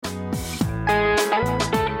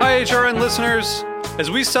HRN listeners.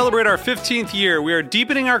 As we celebrate our 15th year, we are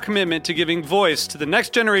deepening our commitment to giving voice to the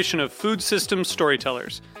next generation of food systems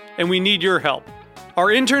storytellers, and we need your help. Our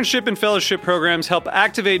internship and fellowship programs help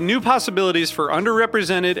activate new possibilities for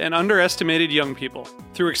underrepresented and underestimated young people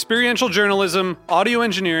through experiential journalism, audio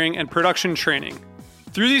engineering, and production training.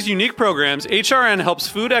 Through these unique programs, HRN helps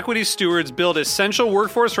food equity stewards build essential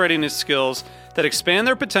workforce readiness skills that expand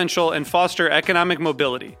their potential and foster economic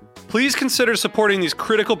mobility. Please consider supporting these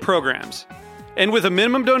critical programs. And with a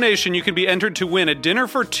minimum donation, you can be entered to win a dinner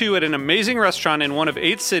for two at an amazing restaurant in one of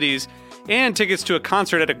 8 cities and tickets to a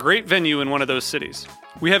concert at a great venue in one of those cities.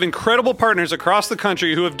 We have incredible partners across the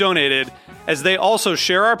country who have donated, as they also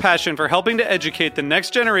share our passion for helping to educate the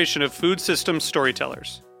next generation of food systems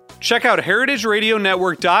storytellers. Check out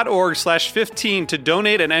heritageradionetwork.org/15 to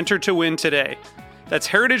donate and enter to win today. That's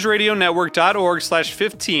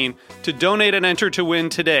heritageradionetwork.org/15 to donate and enter to win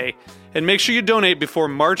today. And make sure you donate before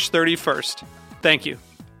March 31st. Thank you.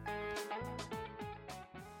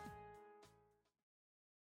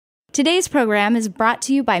 Today's program is brought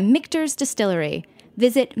to you by Michter's Distillery.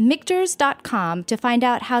 Visit Michters.com to find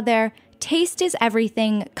out how their taste is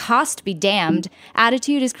everything, cost be damned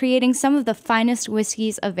attitude is creating some of the finest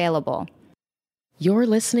whiskeys available. You're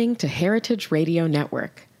listening to Heritage Radio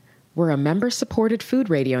Network. We're a member-supported food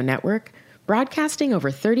radio network broadcasting over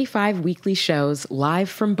 35 weekly shows live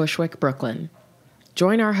from Bushwick, Brooklyn.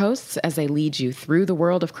 Join our hosts as they lead you through the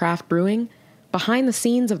world of craft brewing, behind the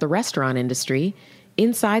scenes of the restaurant industry,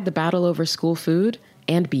 inside the battle over school food,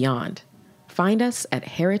 and beyond. Find us at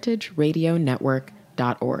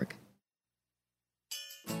heritageradionetwork.org.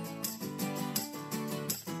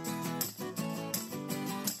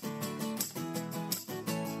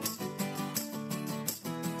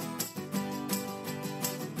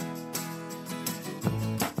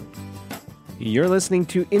 You're listening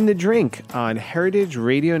to In the Drink on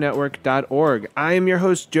heritageradionetwork.org. I am your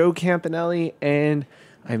host, Joe Campanelli, and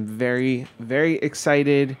I'm very, very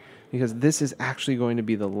excited because this is actually going to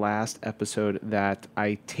be the last episode that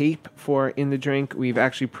I tape for In the Drink. We've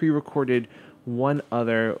actually pre-recorded one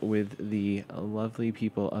other with the lovely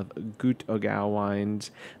people of Gut Ogau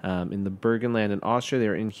Wines in the Burgenland in Austria.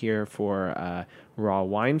 They're in here for Raw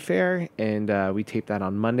Wine Fair, and we taped that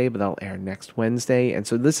on Monday, but that'll air next Wednesday. And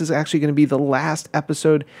so this is actually going to be the last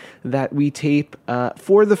episode that we tape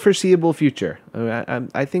for the foreseeable future.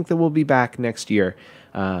 I think that we'll be back next year.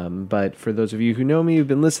 But for those of you who know me, who've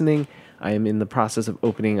been listening, I am in the process of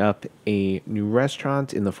opening up a new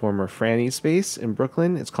restaurant in the former Franny's space in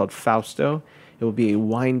Brooklyn. It's called Fausto. It will be a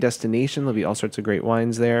wine destination. There'll be all sorts of great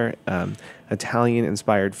wines there.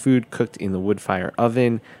 Italian-inspired food cooked in the wood fire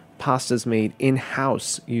oven. Pastas made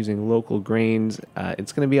in-house using local grains.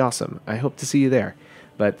 It's going to be awesome. I hope to see you there.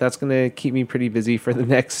 But that's going to keep me pretty busy for the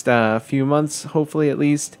next few months, hopefully at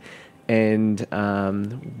least. And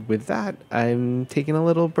with that, I'm taking a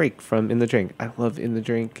little break from In the Drink. I love In the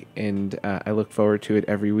Drink, and I look forward to it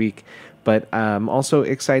every week. But I'm also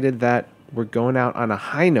excited that we're going out on a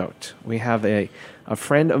high note. We have a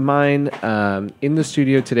friend of mine in the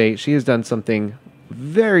studio today. She has done something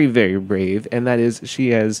very, very brave, and that is she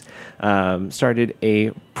has started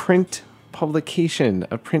a print publication,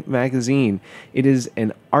 a print magazine. It is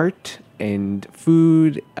an art and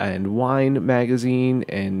food and wine magazine,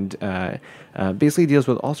 and basically deals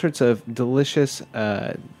with all sorts of delicious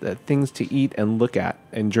things to eat and look at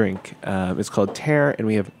and drink. It's called Terre, and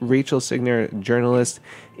we have Rachel Signer, journalist,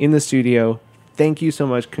 in the studio. Thank you so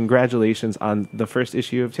much. Congratulations on the first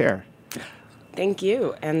issue of Terre. Thank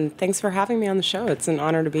you, and thanks for having me on the show. It's an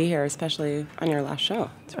honor to be here, especially on your last show.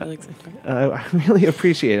 It's really exciting. I really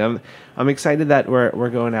appreciate it. I'm excited that we're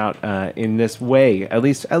going out in this way, at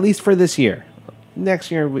least for this year.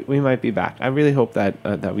 Next year we might be back. I really hope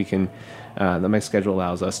that we can that my schedule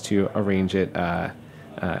allows us to arrange it to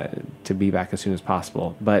be back as soon as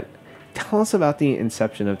possible. But tell us about the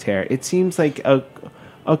inception of Terre. It seems like a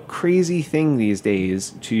crazy thing these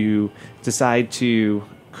days to decide to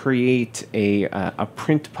create a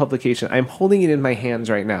print publication. I'm holding it in my hands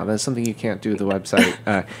right now. That's something you can't do with the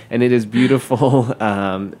website, and it is beautiful.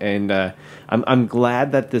 And I'm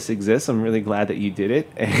glad that this exists. I'm really glad that you did it.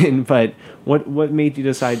 But what made you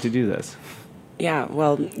decide to do this? Yeah,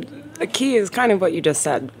 well, the key is kind of what you just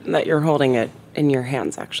said, that you're holding it in your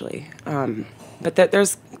hands, actually. But that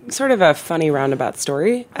there's sort of a funny roundabout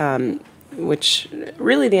story, which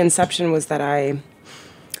really the inception was that I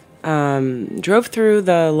drove through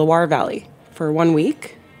the Loire Valley for 1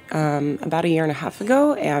 week about a year and a half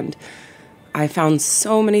ago, and I found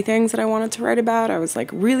so many things that I wanted to write about. I was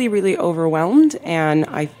like really, really overwhelmed, and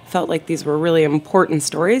I felt like these were really important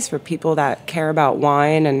stories for people that care about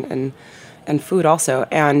wine and and food also,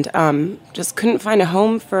 and just couldn't find a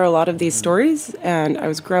home for a lot of these stories. And I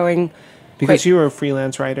was growing because you were a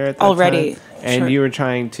freelance writer at that already, time, and you were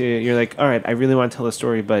you're like, all right, I really want to tell a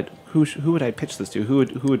story, but who would I pitch this to? Who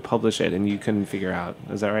would publish it? And you couldn't figure out.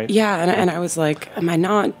 Is that right? Yeah, and I was like, am I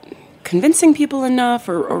not convincing people enough,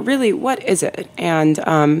 or really, what is it? And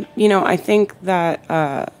I think that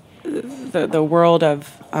the world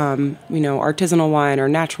of artisanal wine or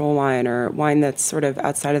natural wine or wine that's sort of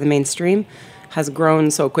outside of the mainstream has grown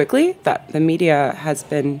so quickly that the media has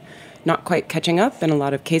been not quite catching up in a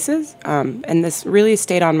lot of cases. And this really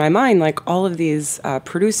stayed on my mind, like all of these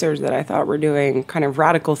producers that I thought were doing kind of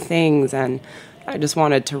radical things, and I just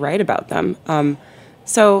wanted to write about them.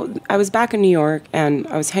 So I was back in New York, and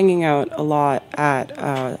I was hanging out a lot at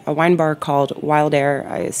a wine bar called Wild Air.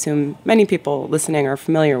 I assume many people listening are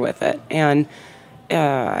familiar with it. And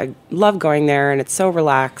I love going there, and it's so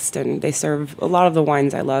relaxed, and they serve a lot of the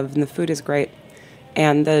wines I love, and the food is great.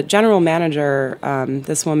 And the general manager,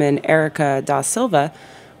 this woman, Erica Da Silva,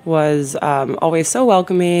 was always so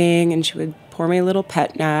welcoming, and she would pour me a little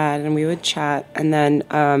pet nat, and we would chat. And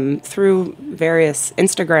then through various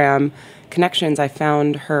Instagram connections, I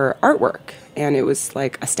found her artwork, and it was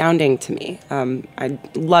like astounding to me. I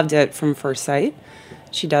loved it from first sight.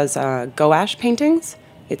 She does gouache paintings.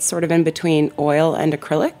 It's sort of in between oil and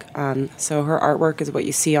acrylic. So her artwork is what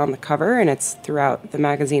you see on the cover, and it's throughout the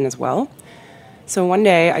magazine as well. So one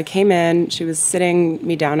day I came in, she was sitting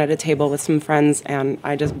me down at a table with some friends, and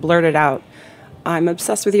I just blurted out, I'm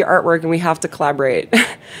obsessed with your artwork and we have to collaborate.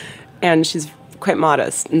 And she's quite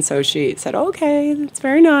modest, and so she said, okay, that's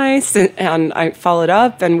very nice. And I followed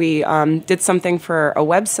up, and we did something for a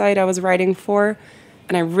website I was writing for,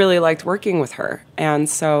 and I really liked working with her. And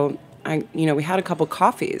so we had a couple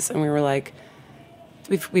coffees, and we were like,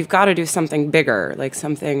 we've got to do something bigger, like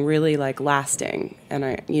something really like lasting, and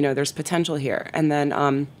there's potential here. And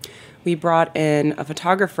then we brought in a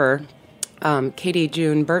photographer, Katie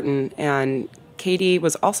June Burton, and Katie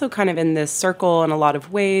was also kind of in this circle in a lot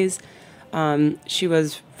of ways. She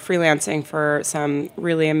was freelancing for some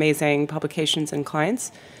really amazing publications and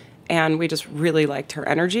clients, and we just really liked her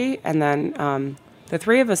energy. And then the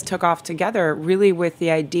three of us took off together, really with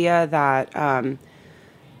the idea that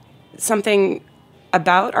something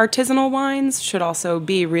about artisanal wines should also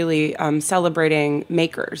be really celebrating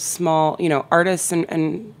makers, small, artists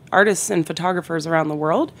and artists and photographers around the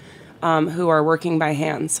world who are working by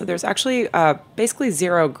hand. So there's actually basically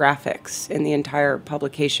zero graphics in the entire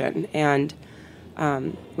publication, and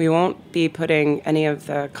we won't be putting any of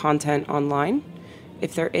the content online.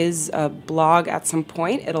 If there is a blog at some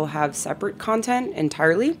point, it'll have separate content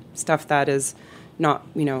entirely, stuff that is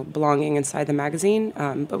not, belonging inside the magazine.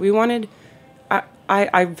 But we wanted...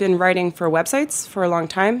 I've been writing for websites for a long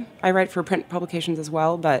time. I write for print publications as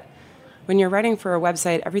well, but when you're writing for a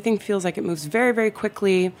website, everything feels like it moves very, very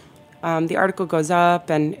quickly. The article goes up,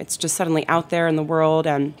 and it's just suddenly out there in the world,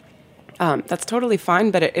 and that's totally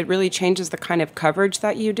fine, but it really changes the kind of coverage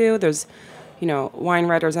that you do. There's, wine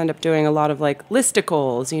writers end up doing a lot of, like,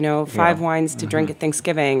 listicles, 5 wines to drink at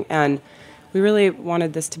Thanksgiving, and we really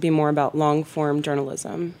wanted this to be more about long-form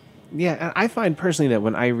journalism. Yeah, and I find personally that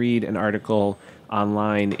when I read an article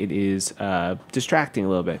online, it is distracting a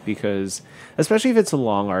little bit, because especially if it's a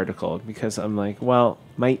long article, because I'm like, well,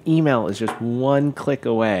 my email is just one click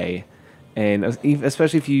away, and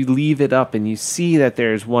especially if you leave it up and you see that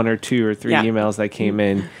there's 1 or 2 or 3 emails that came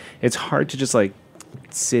in, it's hard to just like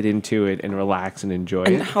sit into it and relax and enjoy it.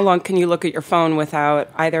 And how long can you look at your phone without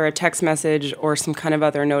either a text message or some kind of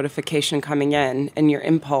other notification coming in, and your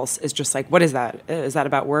impulse is just like, what is that? Is that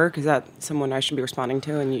about work? Is that someone I should be responding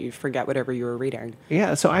to? And you forget whatever you were reading.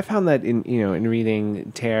 Yeah, so I found that in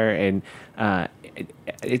reading Terre, and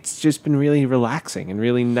it's just been really relaxing and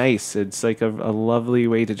really nice. It's like a lovely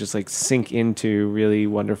way to just like sink into really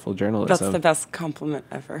wonderful journalism. That's the best compliment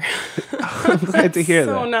ever. I'm glad to hear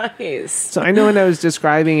that. So nice. So I know when I was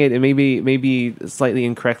describing it, and maybe slightly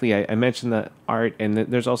incorrectly, I mentioned the art, and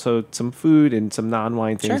there's also some food and some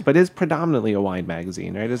non-wine things, Sure. but it's predominantly a wine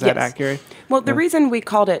magazine, right? Is that accurate? Well, the reason we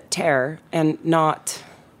called it Terre and not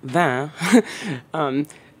vin,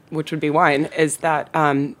 which would be wine, is that,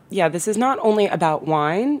 this is not only about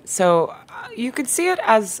wine. So you could see it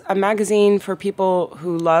as a magazine for people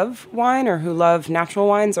who love wine, or who love natural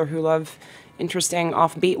wines, or who love interesting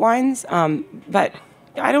offbeat wines. But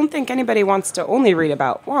I don't think anybody wants to only read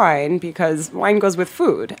about wine, because wine goes with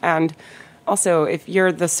food. And also, if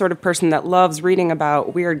you're the sort of person that loves reading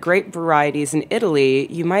about weird grape varieties in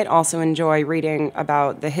Italy, you might also enjoy reading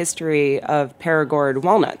about the history of Perigord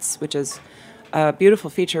walnuts, which is a beautiful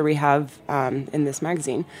feature we have in this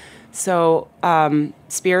magazine. So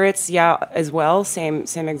spirits, as well, same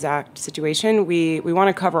exact situation. We want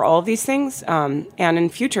to cover all of these things, and in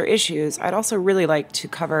future issues, I'd also really like to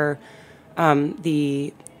cover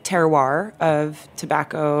the terroir of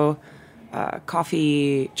tobacco,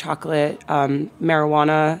 coffee, chocolate,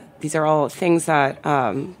 marijuana. These are all things that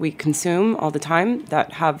we consume all the time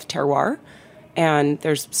that have terroir, and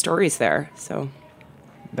there's stories there. So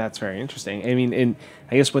that's very interesting. I mean, and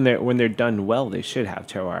I guess when they're done well, they should have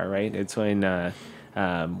terroir, right? It's when they're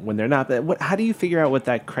not. How do you figure out what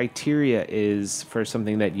that criteria is for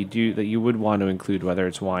something that you would want to include, whether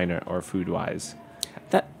it's wine or food wise?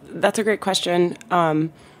 That's a great question.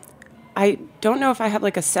 I don't know if I have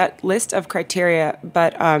like a set list of criteria,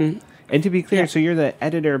 but and to be clear, so you're the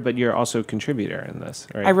editor, but you're also a contributor in this,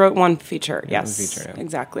 right? I wrote one feature, One feature,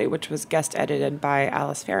 exactly, which was guest edited by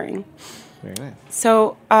Alice Faring. Very nice.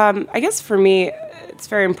 So I guess for me, it's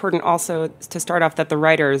very important also to start off that the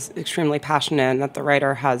writer is extremely passionate and that the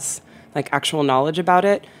writer has like actual knowledge about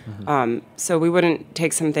it. Mm-hmm. So we wouldn't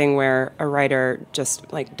take something where a writer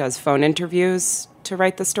just like does phone interviews to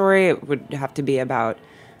write the story. It would have to be about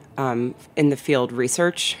in the field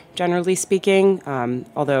research, generally speaking.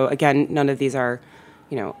 Although again, none of these are,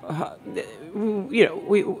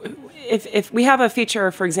 if we have a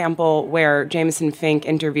feature, for example, where Jameson Fink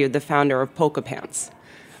interviewed the founder of Polka Pants,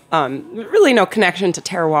 really no connection to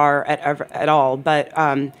terroir at all, but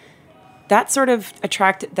that sort of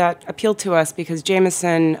appealed to us because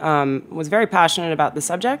Jameson was very passionate about the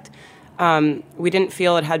subject. We didn't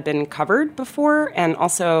feel it had been covered before, and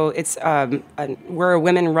also we're a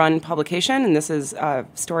women-run publication, and this is a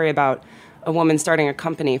story about a woman starting a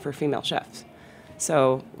company for female chefs.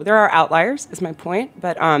 So there are outliers, is my point,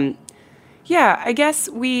 but I guess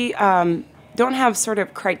we don't have sort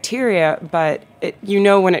of criteria, but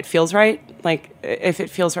when it feels right. Like if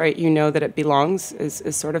it feels right, that it belongs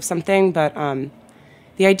is sort of something. But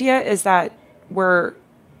the idea is that we're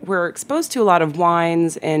exposed to a lot of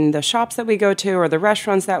wines in the shops that we go to or the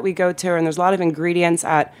restaurants that we go to, and there's a lot of ingredients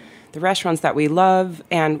at the restaurants that we love,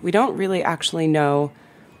 and we don't really actually know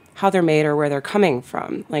how they're made or where they're coming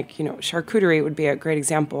from. Like, charcuterie would be a great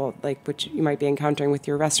example, like which you might be encountering with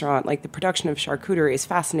your restaurant. Like the production of charcuterie is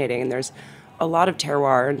fascinating, and there's a lot of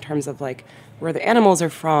terroir in terms of like where the animals are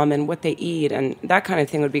from and what they eat, and that kind of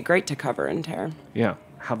thing would be great to cover in Terre. Yeah.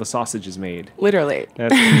 How the sausage is made. Literally.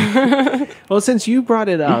 Well, since you brought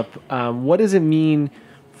it up, what does it mean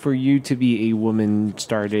for you to be a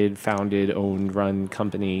woman-started, founded, owned, run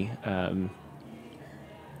company?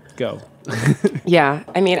 Go. Yeah.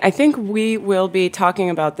 I mean, I think we will be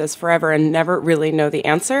talking about this forever and never really know the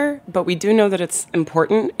answer, but we do know that it's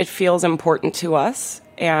important. It feels important to us,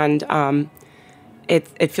 and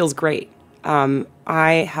it feels great.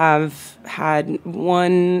 I have had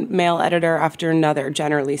one male editor after another,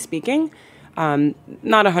 generally speaking.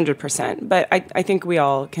 Not 100%, but I think we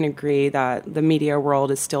all can agree that the media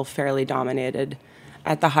world is still fairly dominated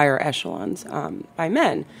at the higher echelons by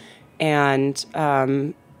men.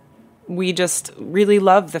 And we just really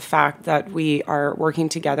love the fact that we are working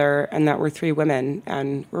together and that we're three women,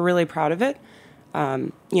 and we're really proud of it.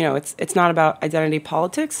 It's not about identity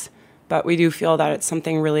politics, but we do feel that it's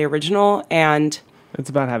something really original, and it's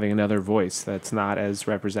about having another voice that's not as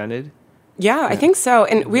represented. Yeah, I think so.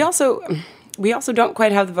 And we also don't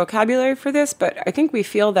quite have the vocabulary for this, but I think we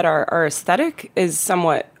feel that our aesthetic is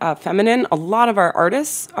somewhat feminine. A lot of our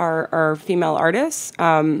artists are female artists.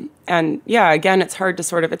 And yeah, again, it's hard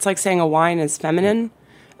to it's like saying a wine is feminine.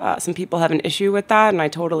 Some people have an issue with that, and I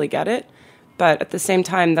totally get it. But at the same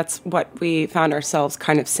time, that's what we found ourselves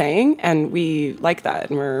kind of saying, and we like that,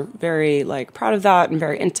 and we're very proud of that and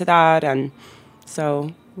very into that, and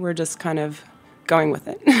so we're just kind of going with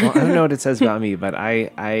it. Well, I don't know what it says about me, but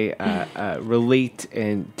I relate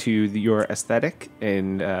to your aesthetic,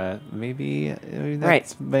 and maybe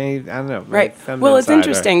that's I don't know. Right. Well, it's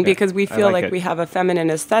interesting because we feel like we have a feminine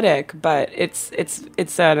aesthetic, but it's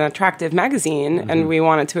an attractive magazine, mm-hmm. and we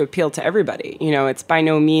want it to appeal to everybody. It's by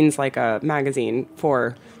no means like a magazine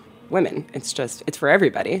for women. It's for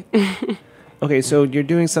everybody. Okay, so you're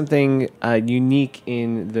doing something unique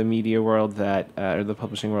in the media world or the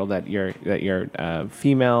publishing world that you're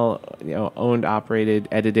female, owned, operated,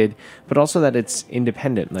 edited, but also that it's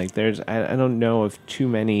independent. Like I don't know of too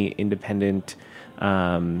many independent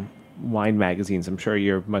wine magazines. I'm sure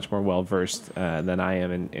you're much more well versed than I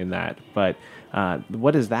am in that. But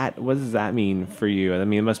what does that mean for you? I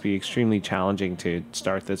mean, it must be extremely challenging to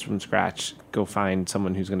start this from scratch, go find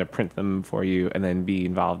someone who's going to print them for you, and then be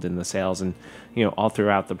involved in the sales and all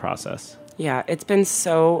throughout the process. Yeah, it's been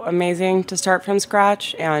so amazing to start from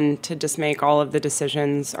scratch and to just make all of the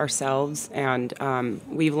decisions ourselves. And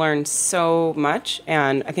we've learned so much.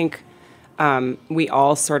 And I think we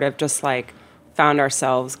all sort of just like found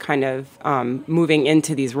ourselves kind of moving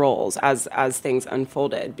into these roles as things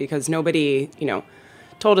unfolded, because nobody,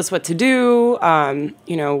 told us what to do.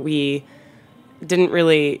 We didn't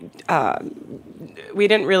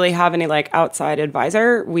really have any like outside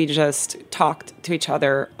advisor. We just talked to each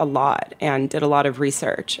other a lot and did a lot of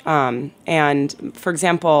research. And for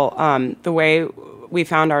example, the way we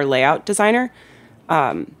found our layout designer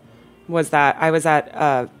was that I was at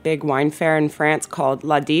a big wine fair in France called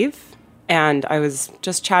La Dive, and I was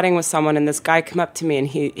just chatting with someone, and this guy came up to me and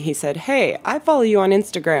he said, "Hey, I follow you on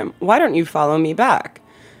Instagram. Why don't you follow me back?"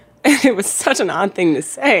 And it was such an odd thing to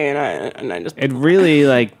say, and I just... It really,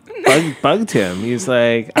 like, bugged him. He's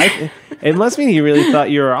like, it must mean he really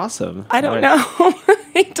thought you were awesome. I don't know.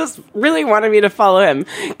 He just really wanted me to follow him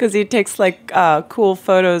because he takes, like, cool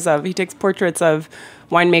photos he takes portraits of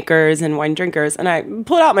winemakers and wine drinkers, and I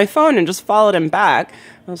pulled out my phone and just followed him back.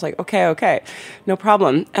 I was like, okay, no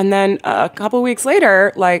problem. And then a couple weeks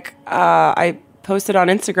later, like, I posted on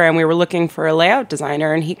Instagram, we were looking for a layout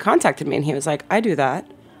designer, and he contacted me, and he was like, "I do that."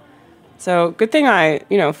 So good thing I,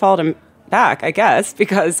 followed him back, I guess,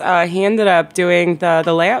 because he ended up doing the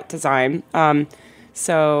layout design.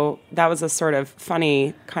 So that was a sort of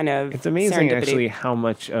funny kind of It's amazing, serendipity. actually, how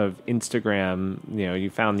much of Instagram,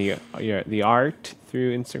 you found the art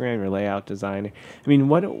through Instagram, your layout design. I mean,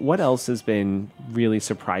 what else has been really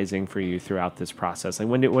surprising for you throughout this process? Like,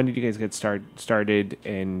 when did you guys get started,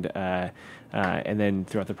 and then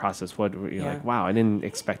throughout the process, what were you like? Wow, I didn't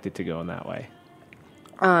expect it to go in that way.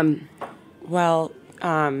 I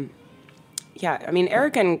mean,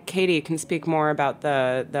 Erica and Katie can speak more about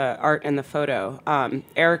the art and the photo.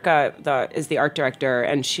 Erica is the art director,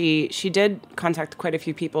 and she did contact quite a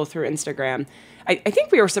few people through Instagram. I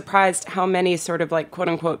think we were surprised how many sort of like quote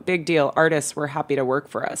unquote big deal artists were happy to work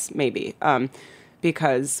for us, maybe,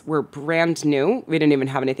 because we're brand new. We didn't even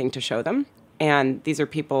have anything to show them. And these are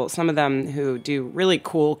people, some of them who do really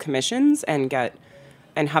cool commissions and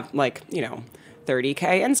have like,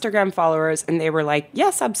 30K Instagram followers, and they were like,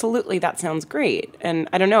 "Yes, absolutely, that sounds great." And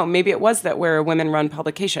I don't know, maybe it was that we're a women-run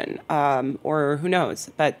publication, or who knows,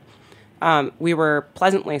 but we were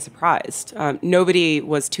pleasantly surprised. Nobody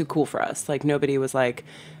was too cool for us. Like, nobody was like,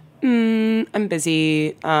 "I'm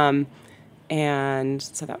busy," and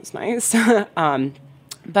so that was nice.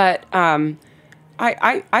 But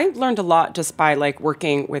I learned a lot just by like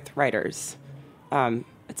working with writers.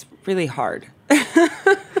 It's really hard.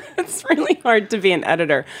 It's really hard to be an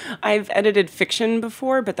editor. I've edited fiction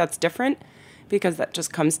before, but that's different because that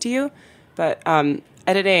just comes to you. But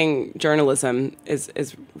editing journalism is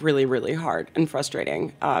really, really hard and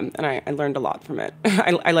frustrating. And I learned a lot from it.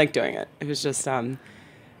 I like doing it. It was just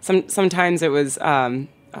sometimes it was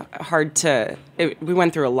hard to. We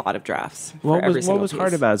went through a lot of drafts. What was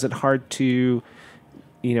hard about it? Is it hard to,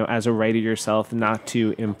 as a writer yourself, not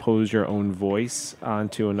to impose your own voice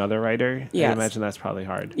onto another writer? Yes. I imagine that's probably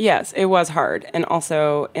hard. Yes, it was hard. And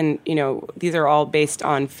also, these are all based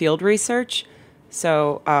on field research.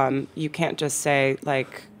 So you can't just say,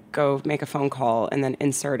 like, go make a phone call and then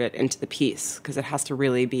insert it into the piece, because it has to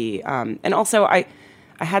really be... and also, I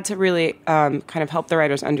had to really kind of help the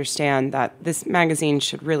writers understand that this magazine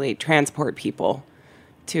should really transport people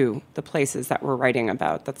to the places that we're writing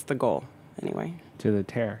about. That's the goal, anyway. To the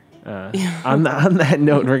Terre. On that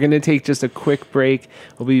note, we're going to take just a quick break.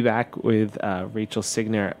 We'll be back with Rachel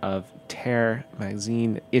Signer of Terre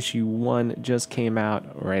magazine. Issue 1 just came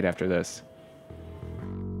out right after this.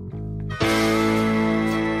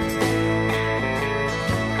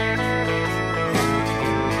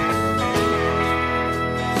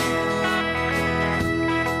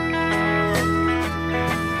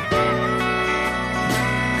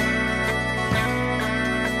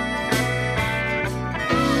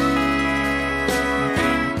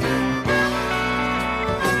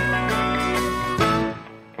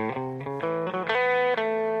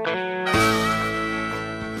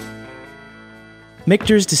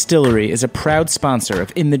 Michter's Distillery is a proud sponsor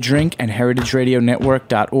of In the Drink and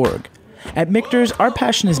HeritageRadioNetwork.org. At Michter's, our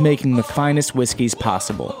passion is making the finest whiskeys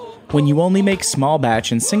possible. When you only make small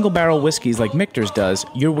batch and single barrel whiskeys like Michter's does,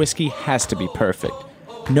 your whiskey has to be perfect.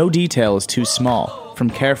 No detail is too small, from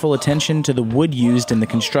careful attention to the wood used in the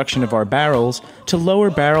construction of our barrels to lower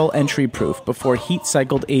barrel entry proof before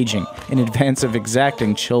heat-cycled aging in advance of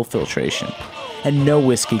exacting chill filtration. And no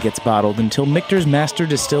whiskey gets bottled until Michter's master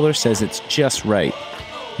distiller says it's just right.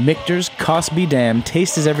 Michter's cost be damned,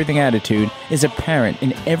 taste is everything attitude is apparent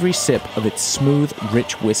in every sip of its smooth,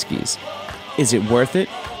 rich whiskeys. Is it worth it?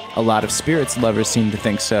 A lot of spirits lovers seem to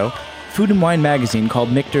think so. Food and Wine magazine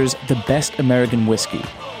called Michter's the best American whiskey.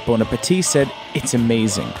 Bon Appetit said it's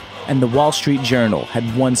amazing. And the Wall Street Journal had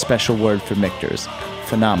one special word for Michter's: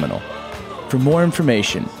 phenomenal. For more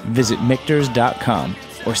information, visit Michters.com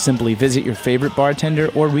or simply visit your favorite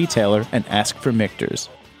bartender or retailer and ask for Michter's.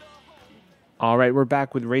 All right, we're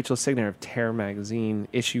back with Rachel Signer of Terre magazine.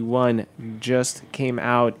 Issue 1 just came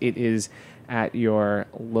out. It is at your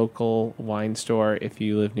local wine store if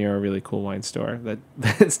you live near a really cool wine store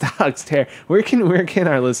that stocks Terre. Where can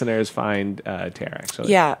our listeners find Terre,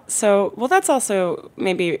 actually? Yeah, so, well, that's also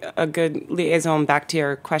maybe a good liaison back to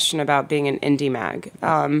your question about being an indie mag.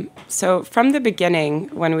 So from the beginning,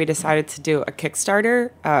 when we decided to do a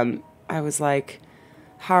Kickstarter, I was like,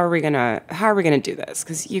 how are we gonna do this?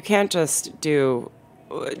 Because you can't just do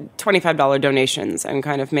 $25 donations and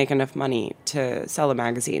kind of make enough money to sell a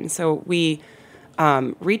magazine. So we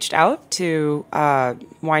reached out to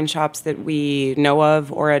wine shops that we know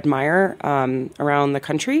of or admire around the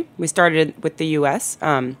country. We started with the U.S.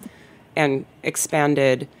 And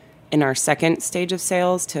expanded in our second stage of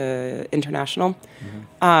sales to international.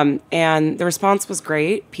 And the response was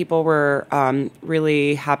great. People were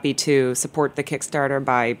really happy to support the Kickstarter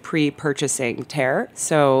by pre-purchasing Terre.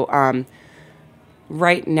 So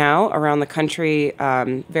right now, around the country,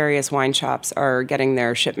 various wine shops are getting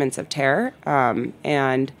their shipments of Terre,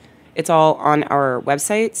 and it's all on our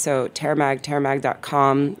website. So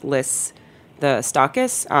terremag.com lists the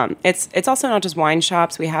stockists. It's also not just wine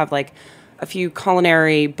shops. We have like a few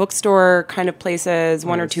culinary bookstore kind of places,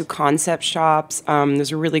 one or two concept shops.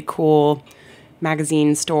 There's a really cool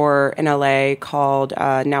magazine store in LA called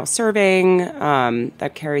Now Serving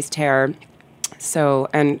that carries Terre. So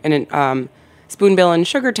and Spoonbill in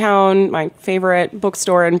Sugartown, my favorite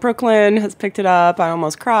bookstore in Brooklyn, has picked it up. I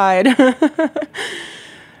almost cried.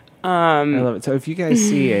 I love it. So if you guys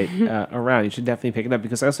see it around, you should definitely pick it up,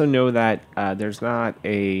 because I also know that there's not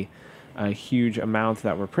a huge amount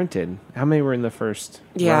that were printed. How many were in the first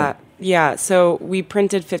run? Yeah, so we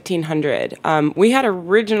printed 1,500. We had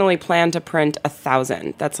originally planned to print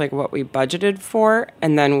 1,000. That's like what we budgeted for.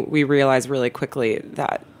 And then we realized really quickly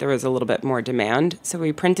that there was a little bit more demand. So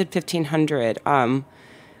we printed 1,500.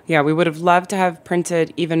 We would have loved to have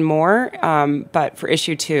printed even more. But for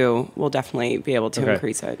issue 2, we'll definitely be able to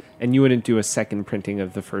increase it. And you wouldn't do a second printing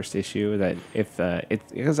of the first issue? That if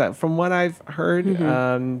because from what I've heard,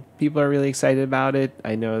 people are really excited about it.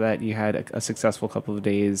 I know that you had a successful couple of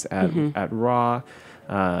days at Raw.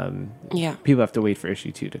 People have to wait for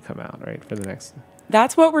issue 2 to come out, right? For the next.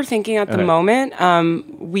 That's what we're thinking at the moment.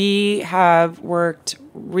 We have worked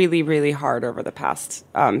really, really hard over the past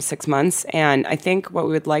 6 months. And I think what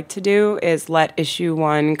we would like to do is let issue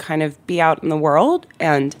 1 kind of be out in the world.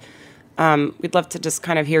 And we'd love to just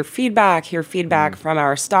kind of hear feedback from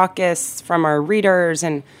our stockists, from our readers,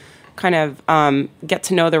 and kind of get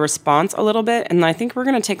to know the response a little bit. And I think we're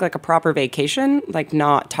going to take like a proper vacation, like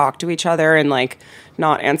not talk to each other and like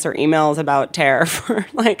not answer emails about Terre for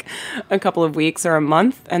like a couple of weeks or a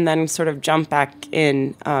month, and then sort of jump back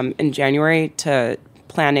in January to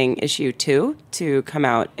planning issue 2 to come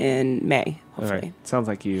out in May, hopefully. All right. Sounds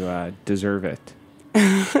like you deserve it.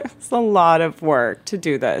 It's a lot of work to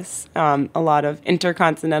do this. A lot of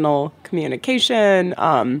intercontinental communication,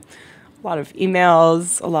 a lot of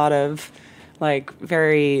emails, a lot of like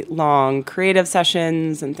very long creative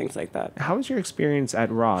sessions and things like that. How was your experience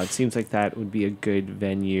at Raw? It seems like that would be a good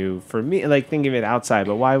venue for me. Like, think of it outside,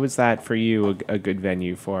 but why was that for you a good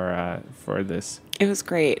venue for this? It was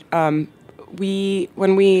great. When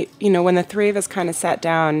the three of us kind of sat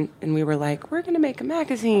down and we were like, we're going to make a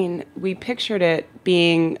magazine, we pictured it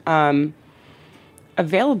being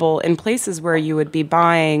available in places where you would be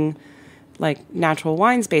buying like natural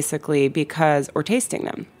wines basically or tasting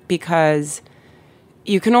them, because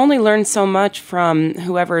you can only learn so much from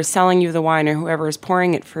whoever is selling you the wine or whoever is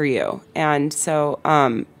pouring it for you. And so,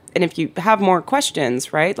 and if you have more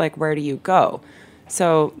questions, right, like where do you go?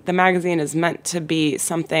 So the magazine is meant to be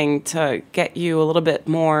something to get you a little bit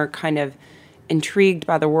more kind of intrigued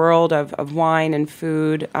by the world of wine and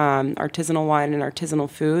food, artisanal wine and artisanal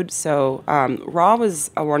food. So Raw was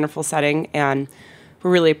a wonderful setting, and we're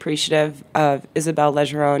really appreciative of Isabelle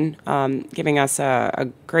Legeron giving us a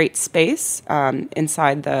great space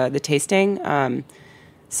inside the tasting.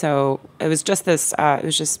 So it was just it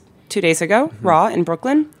was just 2 days ago, Raw in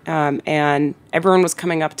Brooklyn, and everyone was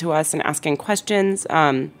coming up to us and asking questions.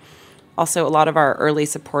 Also, a lot of our early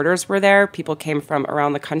supporters were there. People came from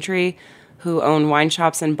around the country who own wine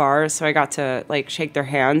shops and bars, so I got to like shake their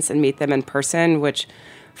hands and meet them in person, which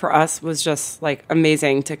for us was just like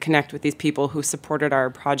amazing to connect with these people who supported our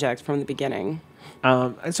project from the beginning.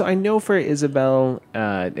 So I know for Isabel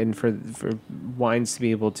and for wines to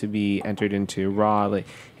be able to be entered into raw, like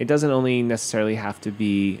it doesn't only necessarily have to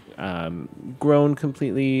be grown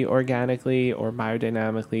completely organically or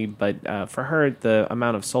biodynamically, but for her, the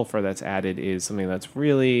amount of sulfur that's added is something that's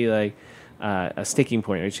really like a sticking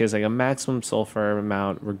point. Right? She has like a maximum sulfur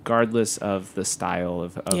amount regardless of the style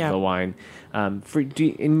of the wine.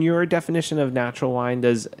 In your definition of natural wine,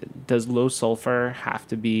 does low sulfur have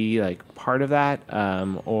to be like part of that,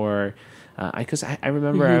 or because I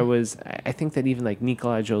remember I think that even like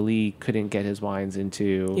Nicolas Joly couldn't get his wines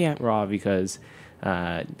into raw because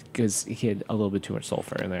he had a little bit too much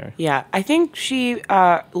sulfur in there. Yeah, I think she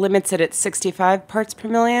limits it at 65 parts per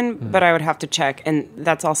million, but I would have to check, and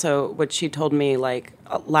that's also what she told me like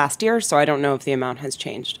last year. So I don't know if the amount has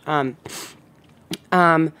changed.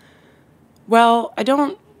 Well, I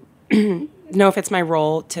don't know if it's my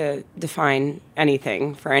role to define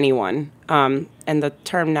anything for anyone. And the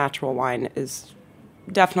term natural wine is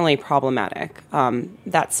definitely problematic.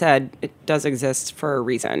 That said, it does exist for a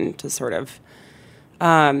reason to sort of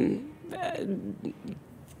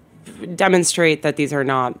demonstrate that these are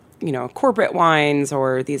not, corporate wines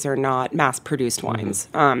or these are not mass-produced wines.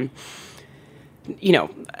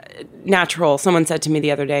 Natural, someone said to me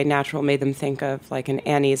the other day, natural made them think of like an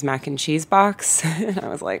Annie's mac and cheese box. And I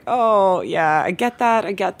was like, oh, yeah, I get that.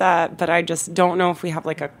 But I just don't know if we have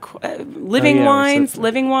like living wines.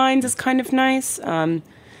 Living wines is kind of nice.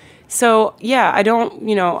 So, yeah, I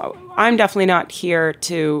don't, I'm definitely not here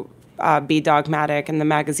to be dogmatic, and the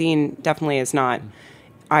magazine definitely is not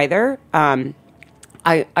either. I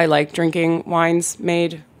like drinking wines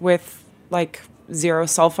made with like zero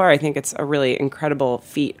sulfur. I think it's a really incredible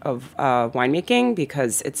feat of winemaking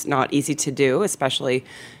because it's not easy to do, especially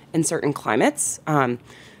in certain climates. I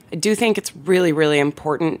do think it's really, really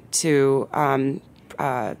important to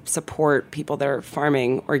support people that are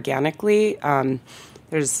farming organically.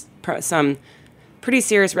 There's some pretty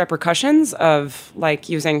serious repercussions of like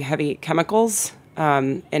using heavy chemicals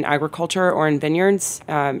in agriculture or in vineyards,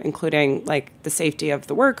 including like the safety of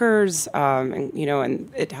the workers,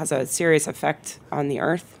 and it has a serious effect on the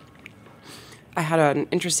earth. I had an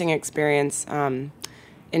interesting experience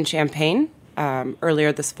in Champagne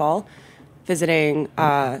earlier this fall, visiting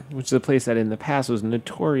which is a place that in the past was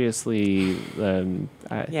notoriously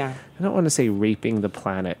I don't want to say raping the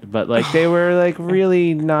planet, but like they were like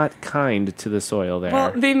really not kind to the soil there.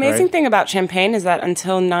 Well, the amazing thing about Champagne is that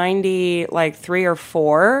until 93 or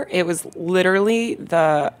 4, it was literally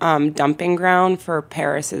the dumping ground for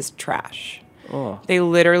Paris's trash. They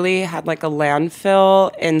literally had like a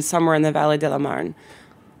landfill somewhere in the Vallée de la Marne.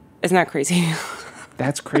 Isn't that crazy?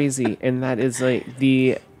 That's crazy. And that is like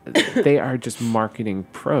they are just marketing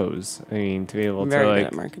pros. I mean, to be able to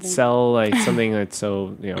like sell like something that's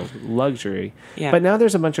so luxury. Yeah. But now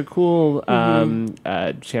there's a bunch of cool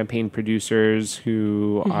champagne producers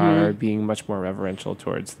who are being much more reverential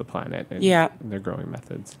towards the planet and their growing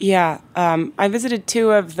methods. Yeah, I visited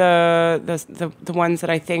 2 of the ones that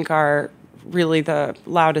I think are really the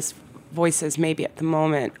loudest voices maybe at the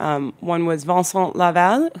moment. One was Vincent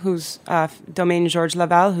Laval, whose Domaine Georges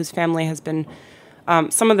Laval, whose family has been.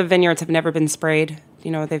 Some of the vineyards have never been sprayed.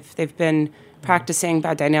 They've been practicing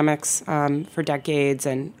biodynamics for decades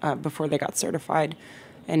and before they got certified.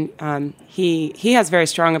 And he has very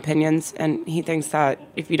strong opinions, and he thinks that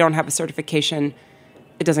if you don't have a certification,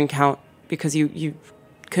 it doesn't count because you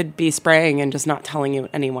could be spraying and just not telling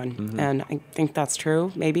anyone. And I think that's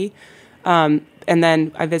true, maybe. And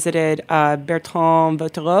then I visited Bertrand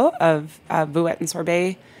Vautreau of Vouette and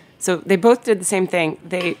Sorbet. So they both did the same thing.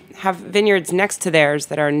 They have vineyards next to theirs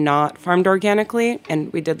that are not farmed organically,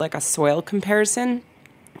 and we did like a soil comparison.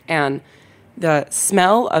 And the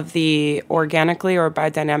smell of the organically or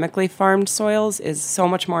biodynamically farmed soils is so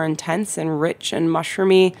much more intense and rich and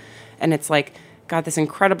mushroomy, and it's like got this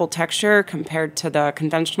incredible texture compared to the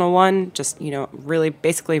conventional one, just really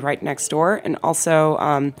basically right next door. And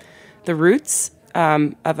also the roots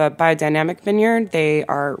of a biodynamic vineyard, they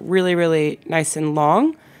are really, really nice and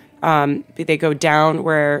long. They go down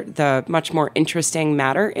where the much more interesting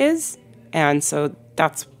matter is, and so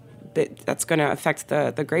that's going to affect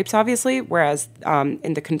the grapes, obviously. Whereas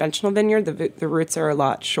in the conventional vineyard, the roots are a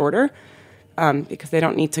lot shorter because they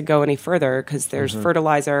don't need to go any further because there's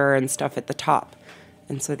fertilizer and stuff at the top,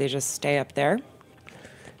 and so they just stay up there.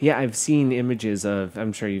 Yeah, I've seen images of.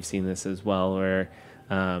 I'm sure you've seen this as well, where.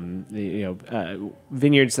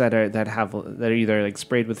 Vineyards that are either like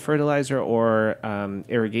sprayed with fertilizer or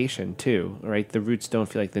irrigation too, right? The roots don't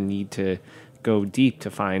feel like the need to go deep to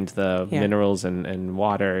find the Yeah. minerals and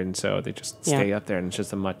water, and so they just stay Yeah. up there, and it's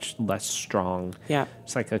just a much less strong. Yeah.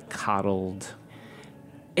 It's like a coddled.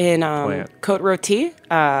 In Plant. Côte Rôtie,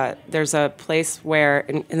 there's a place where,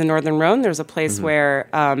 in the Northern Rhone, there's a place where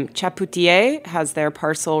Chapoutier has their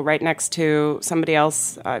parcel right next to somebody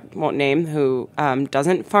else, I won't name, who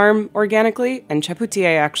doesn't farm organically. And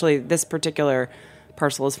Chapoutier, actually, this particular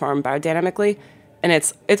parcel is farmed biodynamically. And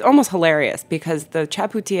it's almost hilarious because the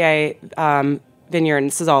Chapoutier vineyard, and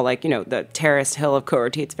this is all like, the terraced hill of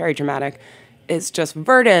Côte Rôtie, it's very dramatic, is just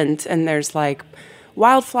verdant, and there's like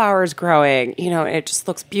wildflowers growing, it just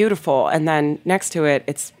looks beautiful. And then next to it,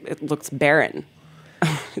 it looks barren.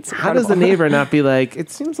 It's How does the incredible. neighbor not be like, it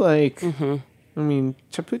seems like, I mean,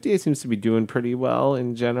 Chapoutier seems to be doing pretty well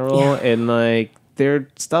in general, and like their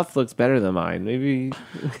stuff looks better than mine. Maybe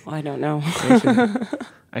Well, I don't know.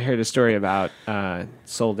 I heard a story about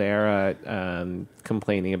Soldera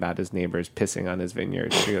complaining about his neighbors pissing on his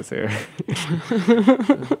vineyard because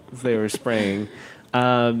they were spraying.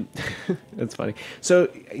 That's funny. So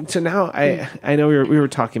now I know we were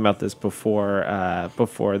talking about this before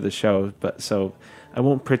the show, but so I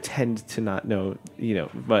won't pretend to not know,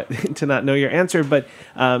 but to not know your answer. But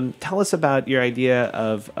tell us about your idea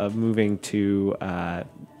of moving to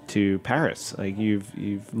Paris. Like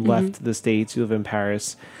you've left the States, you live in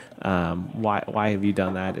Paris. Why have you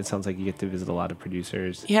done that? It sounds like you get to visit a lot of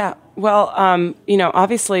producers. Yeah. Well,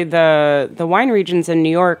 obviously the wine regions in New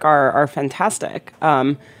York are fantastic.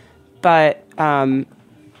 But I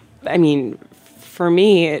mean, for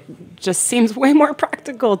me, it just seems way more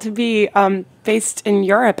practical to be based in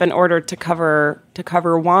Europe in order to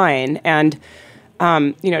cover wine. And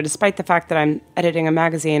despite the fact that I'm editing a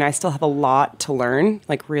magazine, I still have a lot to learn,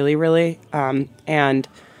 like really, really.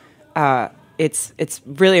 It's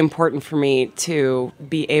really important for me to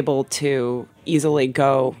be able to easily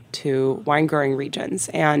go to wine growing regions.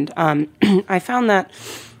 And I found that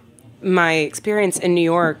my experience in New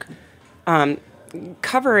York,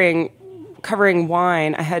 covering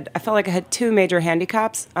wine, I felt like I had two major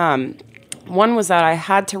handicaps. One was that I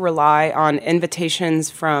had to rely on invitations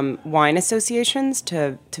from wine associations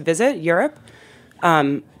to visit Europe,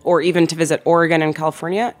 or even to visit Oregon and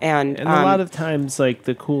California. And a lot of times, like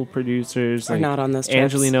the cool producers are like not on those trips.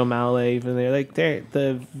 Angelino Maule, even they're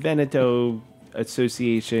the Veneto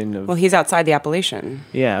Association of. Well, he's outside the appellation.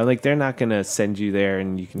 Yeah, like they're not going to send you there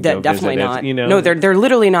and you can go Definitely visit not. it, No, they're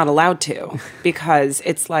literally not allowed to because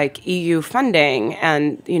it's like EU funding,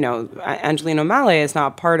 and Angelino Maule is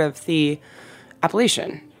not part of the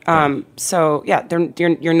appellation. So yeah,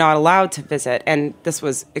 you're not allowed to visit, and this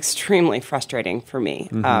was extremely frustrating for me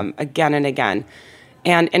again and again.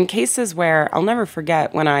 And in cases where I'll never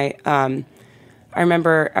forget when I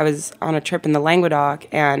remember I was on a trip in the Languedoc,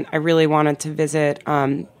 and I really wanted to visit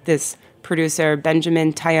this producer,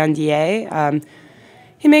 Benjamin Taillandier.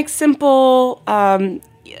 He makes simple,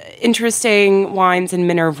 interesting wines in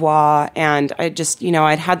Minervois, and I just,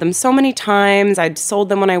 I'd had them so many times. I'd sold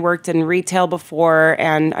them when I worked in retail before,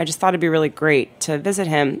 and I just thought it'd be really great to visit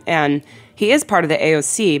him. And he is part of the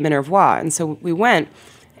AOC, Minervois, and so we went,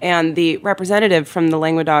 and the representative from the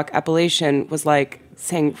Languedoc appellation was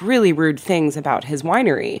saying really rude things about his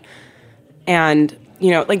winery. And,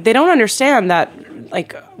 they don't understand that,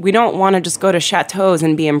 we don't want to just go to chateaus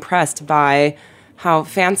and be impressed by how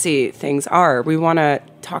fancy things are. We want to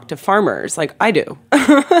talk to farmers like I do.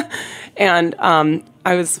 And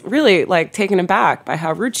I was really taken aback by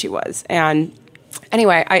how rude she was. And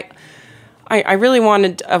anyway, I really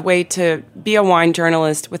wanted a way to be a wine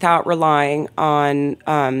journalist without relying on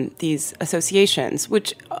these associations,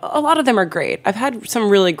 which a lot of them are great. I've had some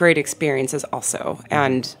really great experiences also.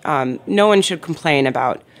 And no one should complain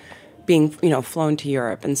about being, flown to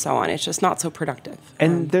Europe and so on. It's just not so productive.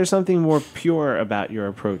 And there's something more pure about your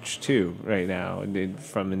approach too, right now,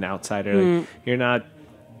 from an outsider. You're not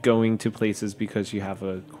going to places because you have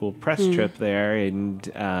a cool press trip there, and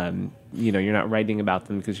you're not writing about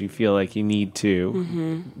them because you feel like you need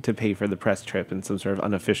to pay for the press trip in some sort of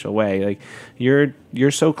unofficial way. Like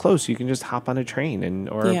you're so close, you can just hop on a train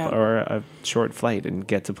or a short flight and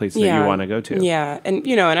get to places that you want to go to. Yeah, and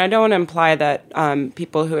and I don't want to imply that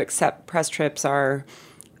people who accept press trips are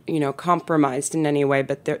compromised in any way,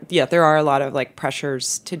 but there are a lot of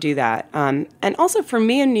pressures to do that. And also for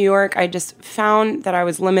me in New York, I just found that I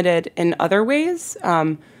was limited in other ways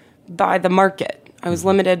by the market. I was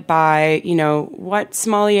limited by, what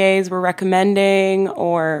sommeliers were recommending,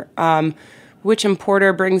 or which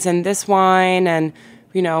importer brings in this wine, and,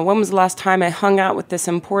 when was the last time I hung out with this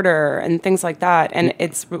importer, and things like that. And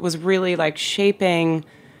it was really shaping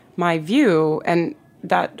my view. And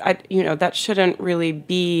that shouldn't really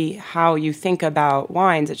be how you think about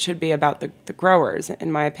wines. It should be about the growers,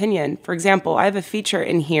 in my opinion. For example, I have a feature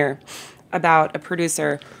in here about a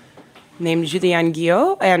producer named Julien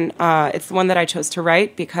Guillot, and it's the one that I chose to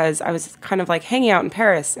write because I was kind of like hanging out in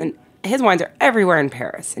Paris, and his wines are everywhere in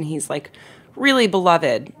Paris, and he's like really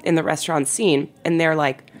beloved in the restaurant scene. And they're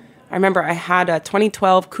like, I remember I had a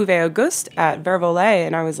 2012 Cuvée Auguste at Vervolet,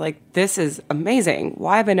 and I was like, this is amazing.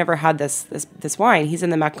 Why have I never had this wine? He's in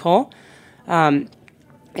the Macron. And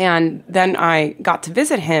then I got to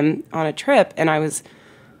visit him on a trip, and I was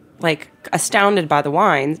like astounded by the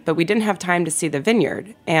wines, but we didn't have time to see the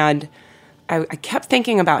vineyard. And I kept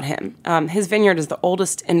thinking about him. His vineyard is the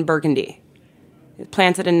oldest in Burgundy.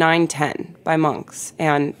 Planted in 910 by monks,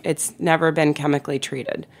 and it's never been chemically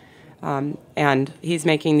treated. And he's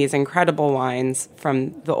making these incredible wines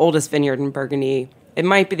from the oldest vineyard in Burgundy. It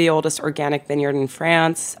might be the oldest organic vineyard in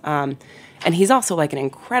France. And he's also like an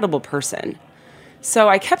incredible person. So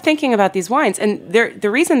I kept thinking about these wines, and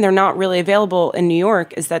the reason they're not really available in New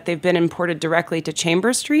York is that they've been imported directly to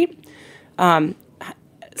Chambers Street.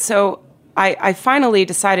 So I finally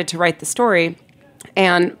decided to write the story.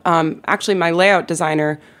 And actually, my layout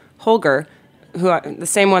designer, Holger, the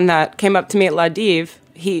same one that came up to me at La Dive,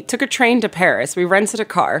 he took a train to Paris. We rented a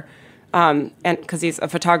car, and because he's a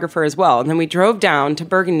photographer as well. And then we drove down to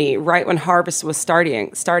Burgundy right when harvest was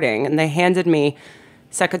starting, and they handed me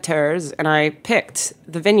secateurs, and I picked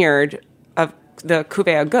the vineyard of the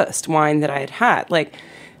Cuvée Auguste wine that I had. Like,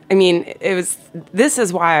 I mean, this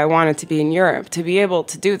is why I wanted to be in Europe, to be able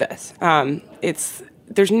to do this.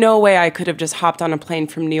 There's no way I could have just hopped on a plane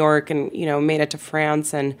from New York and, made it to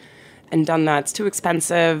France and done that. It's too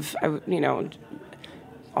expensive.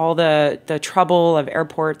 All the trouble of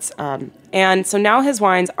airports. And so now his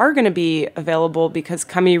wines are going to be available because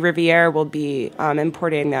Camille Rivière will be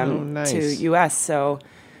importing them to U.S. So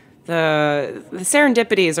the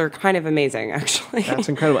serendipities are kind of amazing, actually. That's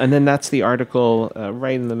incredible. And then that's the article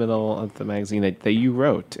right in the middle of the magazine that you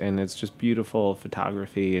wrote, and it's just beautiful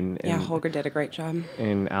photography. And Holger did a great job.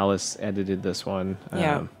 And Alice edited this one.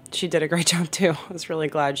 Yeah, she did a great job too. I was really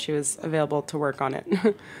glad she was available to work on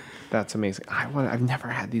it. That's amazing. I've never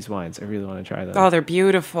had these wines. I really want to try them. Oh, they're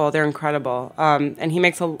beautiful. They're incredible. And he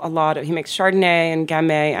makes he makes Chardonnay and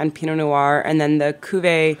Gamay and Pinot Noir, and then the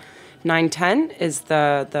Cuvée 910 is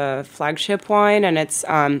the flagship wine, and it's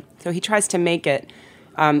so he tries to make it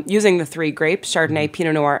using the three grapes, Chardonnay,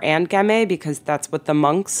 Pinot Noir, and Gamay, because that's what the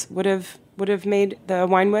monks would have made the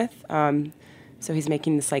wine with. So he's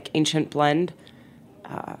making this like ancient blend.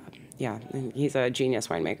 He's a genius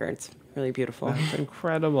winemaker. It's really beautiful. That's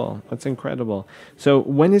incredible. That's incredible. So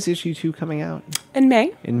when is issue 2 coming out? In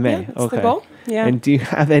May. In May. Yeah, that's okay. the goal. Yeah. And do you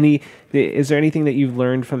have is there anything that you've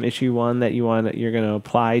learned from issue 1 that you're going to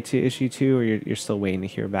apply to issue 2, or you're still waiting to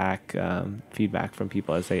hear back feedback from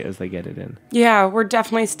people as they get it in? Yeah, we're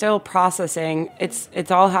definitely still processing.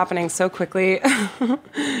 It's all happening so quickly.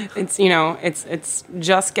 It's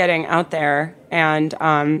just getting out there, and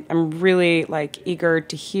I'm really like eager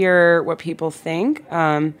to hear what people think.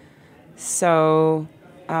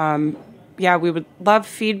 We would love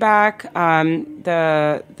feedback.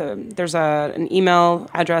 There's an email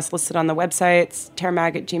address listed on the website. It's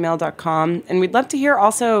terremag@gmail.com. And we'd love to hear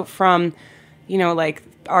also from, like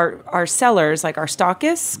our sellers, like our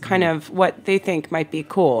stockists, kind of what they think might be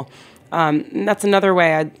cool. And that's another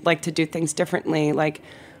way I'd like to do things differently. Like,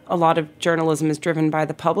 a lot of journalism is driven by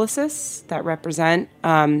the publicists that represent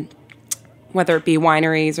whether it be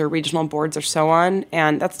wineries or regional boards or so on,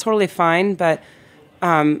 and that's totally fine. But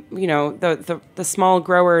the small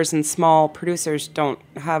growers and small producers don't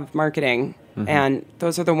have marketing, and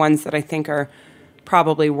those are the ones that I think are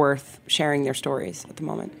probably worth sharing their stories at the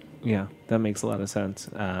moment. Yeah, that makes a lot of sense.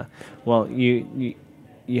 Well, you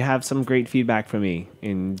have some great feedback from me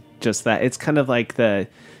in just that. It's kind of like the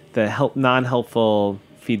non-helpful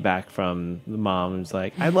feedback from the mom who's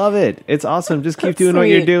like, I love it. It's awesome. Just keep doing what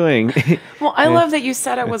you're doing. Well, I love that you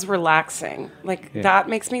said it was relaxing. Like, that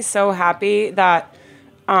makes me so happy that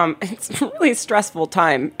it's a really stressful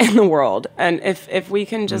time in the world. And if we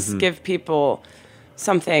can just give people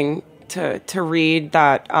something to read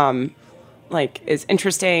that is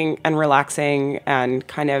interesting and relaxing and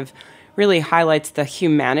kind of really highlights the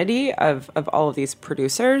humanity of all of these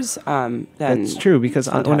producers. Then that's true, because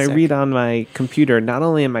when I read on my computer, not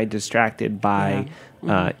only am I distracted by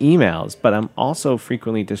emails, but I'm also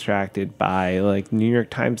frequently distracted by like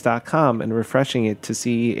NewYorkTimes.com and refreshing it to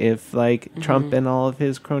see if like Trump and all of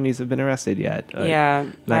his cronies have been arrested yet.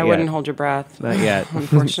 I wouldn't hold your breath. Not yet.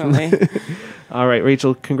 Unfortunately. All right,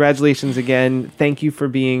 Rachel, congratulations again. Thank you for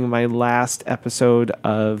being my last episode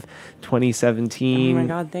of 2017. Oh my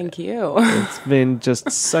God, thank you. It's been just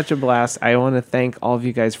such a blast. I want to thank all of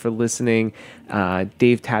you guys for listening.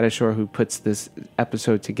 Dave Tadashore, who puts this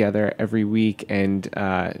episode together every week and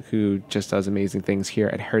who just does amazing things here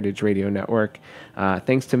at Heritage Radio Network.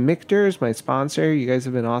 Thanks to Michter's, my sponsor. You guys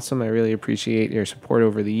have been awesome. I really appreciate your support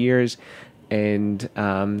over the years. And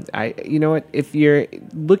you know what? If you're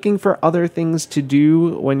looking for other things to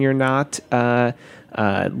do when you're not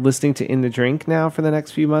listening to In the Drink now for the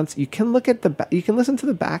next few months, you can look at you can listen to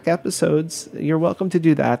the back episodes. You're welcome to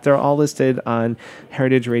do that. They're all listed on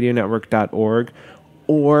heritageradionetwork.org.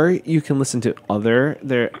 Or you can listen to other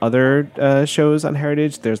shows on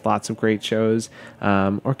Heritage. There's lots of great shows.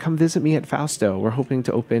 Or come visit me at Fausto. We're hoping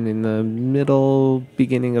to open in the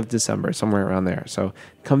beginning of December, somewhere around there. So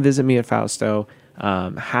come visit me at Fausto.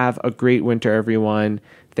 Have a great winter, everyone.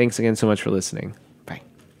 Thanks again so much for listening. Bye.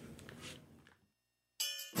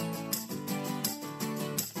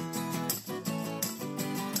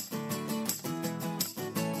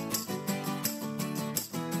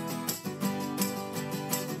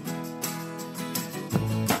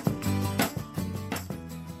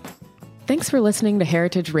 Thanks for listening to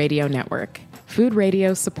Heritage Radio Network, food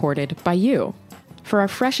radio supported by you. For our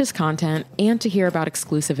freshest content and to hear about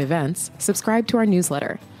exclusive events, subscribe to our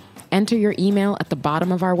newsletter. Enter your email at the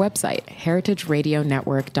bottom of our website,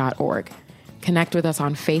 heritageradionetwork.org. Connect with us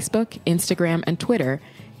on Facebook, Instagram, and Twitter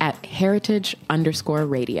at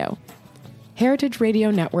heritage_radio. Heritage Radio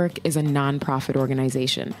Network is a nonprofit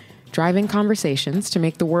organization driving conversations to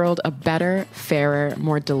make the world a better, fairer,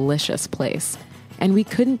 more delicious place. And we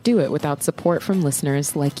couldn't do it without support from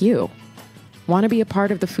listeners like you. Want to be a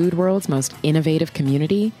part of the food world's most innovative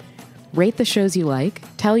community? Rate the shows you like,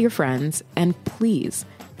 tell your friends, and please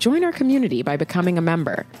join our community by becoming a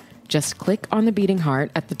member. Just click on the beating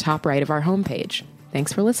heart at the top right of our homepage.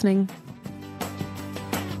 Thanks for listening.